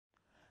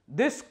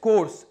This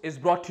course is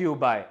brought to you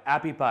by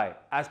Appy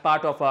as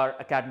part of our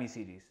Academy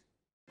series.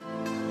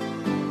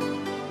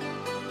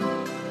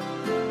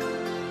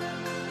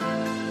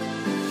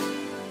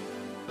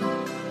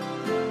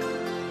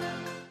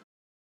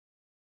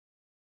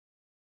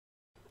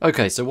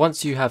 Okay, so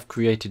once you have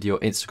created your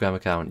Instagram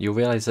account, you'll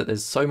realize that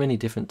there's so many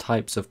different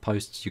types of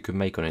posts you can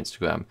make on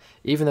Instagram.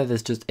 Even though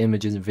there's just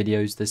images and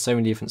videos, there's so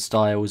many different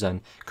styles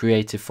and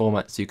creative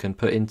formats you can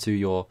put into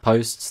your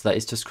posts that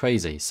it's just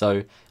crazy.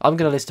 So I'm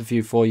going to list a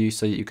few for you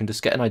so that you can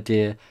just get an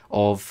idea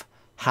of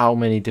how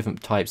many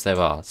different types there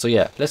are. So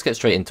yeah, let's get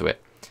straight into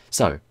it.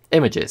 So,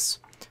 images.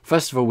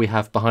 First of all, we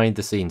have behind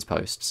the scenes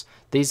posts.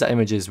 These are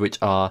images which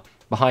are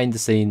behind the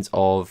scenes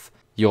of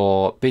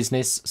your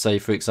business. Say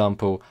for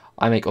example,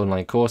 I make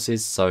online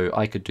courses, so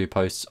I could do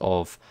posts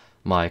of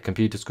my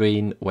computer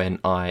screen when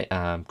I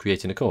am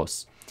creating a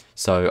course.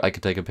 So I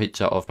could take a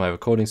picture of my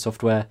recording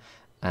software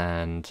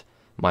and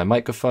my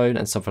microphone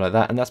and something like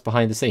that, and that's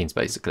behind the scenes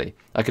basically.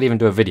 I could even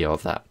do a video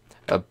of that.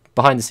 A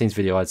behind the scenes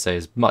video I'd say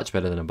is much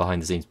better than a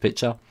behind the scenes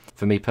picture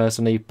for me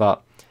personally,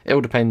 but it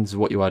all depends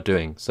what you are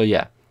doing. So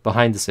yeah,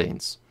 behind the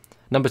scenes.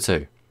 Number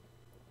 2,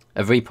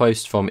 a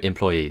repost from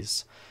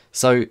employees.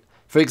 So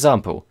for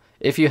example,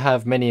 if you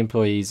have many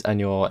employees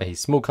and you're a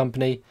small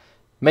company,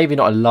 maybe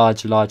not a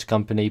large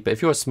company, but if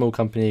you're a small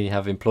company and you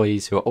have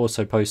employees who are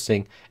also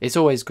posting, it's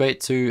always great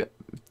to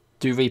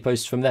do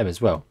reposts from them as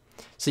well.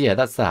 So yeah,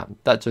 that's that.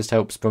 That just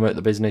helps promote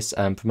the business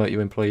and promote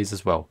your employees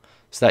as well.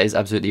 So that is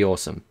absolutely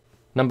awesome.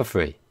 Number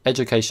 3,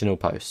 educational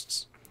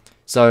posts.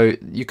 So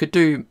you could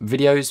do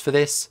videos for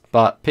this,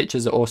 but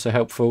pictures are also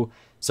helpful.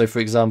 So for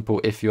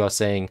example, if you are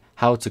saying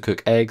how to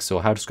cook eggs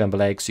or how to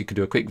scramble eggs, you could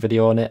do a quick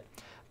video on it.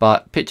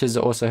 But pictures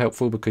are also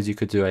helpful because you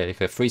could do a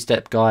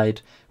 3-step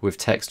guide with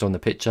text on the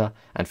picture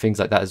and things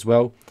like that as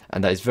well.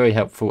 And that is very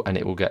helpful and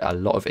it will get a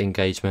lot of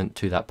engagement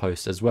to that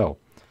post as well.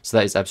 So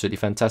that is absolutely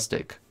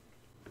fantastic.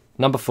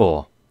 Number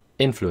 4,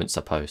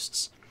 influencer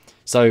posts.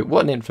 So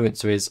what an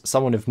influencer is,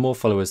 someone with more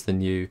followers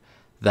than you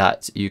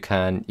that you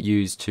can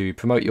use to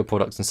promote your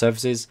products and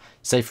services.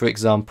 Say for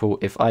example,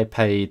 if I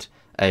paid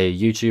a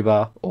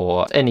YouTuber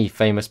or any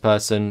famous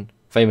person,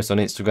 famous on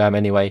Instagram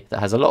anyway, that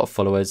has a lot of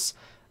followers,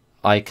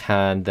 I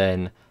can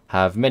then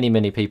have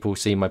many people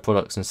see my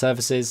products and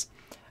services.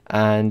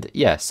 And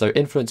yeah, so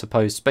influencer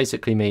posts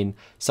basically mean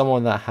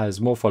someone that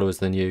has more followers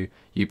than you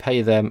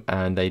pay them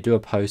and they do a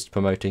post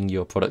promoting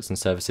your products and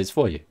services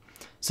for you.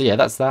 So yeah,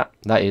 that's that.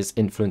 That is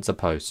influencer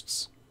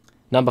posts.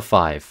 Number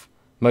 5,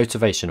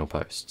 motivational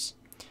posts.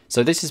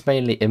 So this is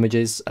mainly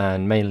images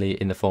and mainly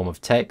in the form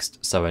of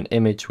text. So an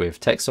image with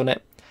text on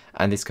it.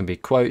 And this can be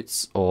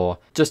quotes or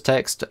just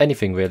text,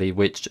 anything really,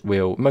 which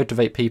will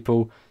motivate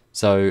people.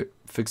 So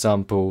for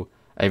example,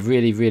 a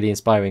really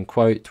inspiring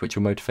quote which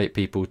will motivate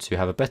people to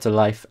have a better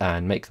life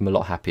and make them a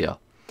lot happier.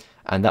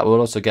 And that will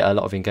also get a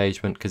lot of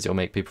engagement because it will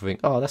make people think,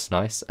 oh, that's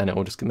nice, and it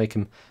will just make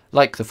them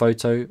like the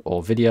photo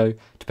or video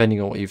depending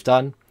on what you've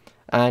done.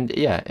 And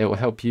yeah, it will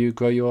help you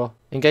grow your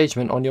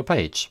engagement on your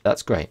page.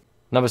 That's great.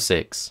 Number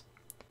 6,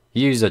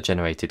 user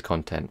generated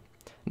content.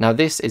 Now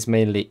this is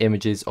mainly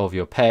images of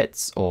your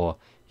pets or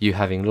you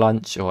having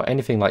lunch or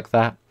anything like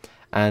that.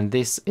 And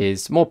this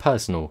is more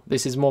personal.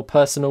 This is more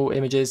personal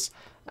images,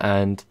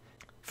 and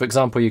for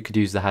example you could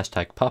use the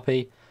hashtag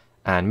puppy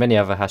and many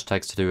other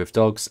hashtags to do with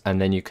dogs, and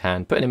then you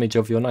can put an image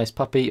of your nice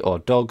puppy or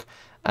dog,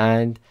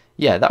 and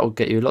yeah, that will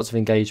get you lots of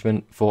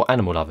engagement for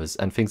animal lovers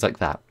and things like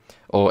that.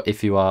 Or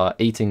if you are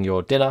eating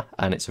your dinner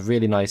and it's a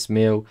really nice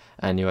meal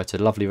and you're at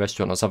a lovely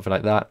restaurant or something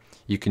like that,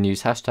 you can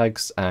use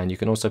hashtags and you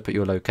can also put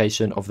your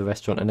location of the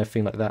restaurant and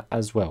everything like that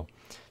as well.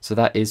 So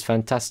that is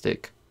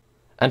fantastic.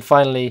 And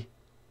finally,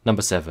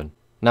 number 7.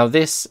 Now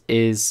this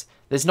is,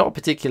 there's not a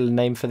particular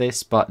name for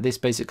this, but this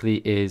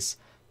basically is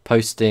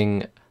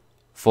posting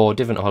for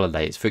different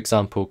holidays. For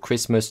example,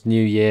 Christmas,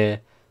 New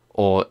Year,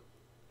 or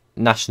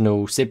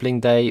National Sibling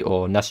Day,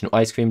 or National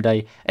Ice Cream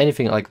Day,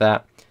 anything like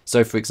that.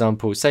 So for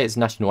example, say it's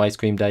National Ice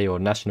Cream Day or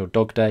National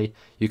Dog Day,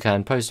 you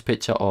can post a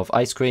picture of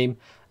ice cream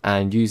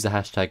and use the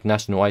hashtag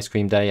National Ice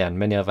Cream Day and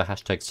many other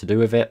hashtags to do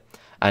with it,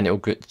 and it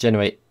will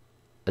generate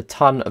a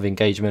ton of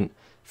engagement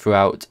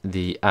throughout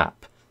the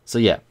app. So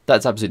yeah,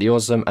 that's absolutely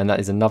awesome, and that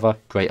is another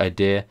great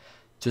idea,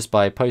 just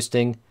by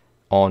posting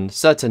on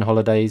certain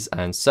holidays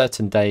and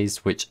certain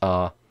days which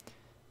are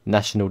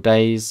national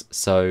days.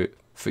 So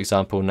for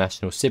example,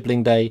 National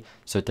Sibling Day,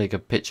 so take a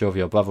picture of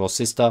your brother or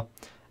sister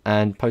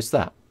and post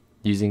that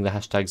using the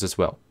hashtags as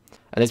well.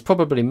 And there's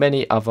probably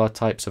many other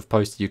types of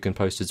posts you can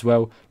post as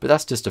well, but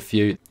that's just a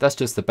few. That's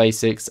just the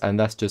basics, and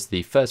that's just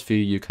the first few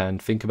you can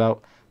think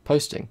about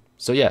posting.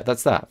 So yeah,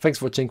 that's that. Thanks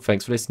for watching,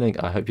 thanks for listening.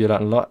 I hope you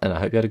learned a lot and I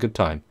hope you had a good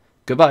time.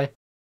 Goodbye.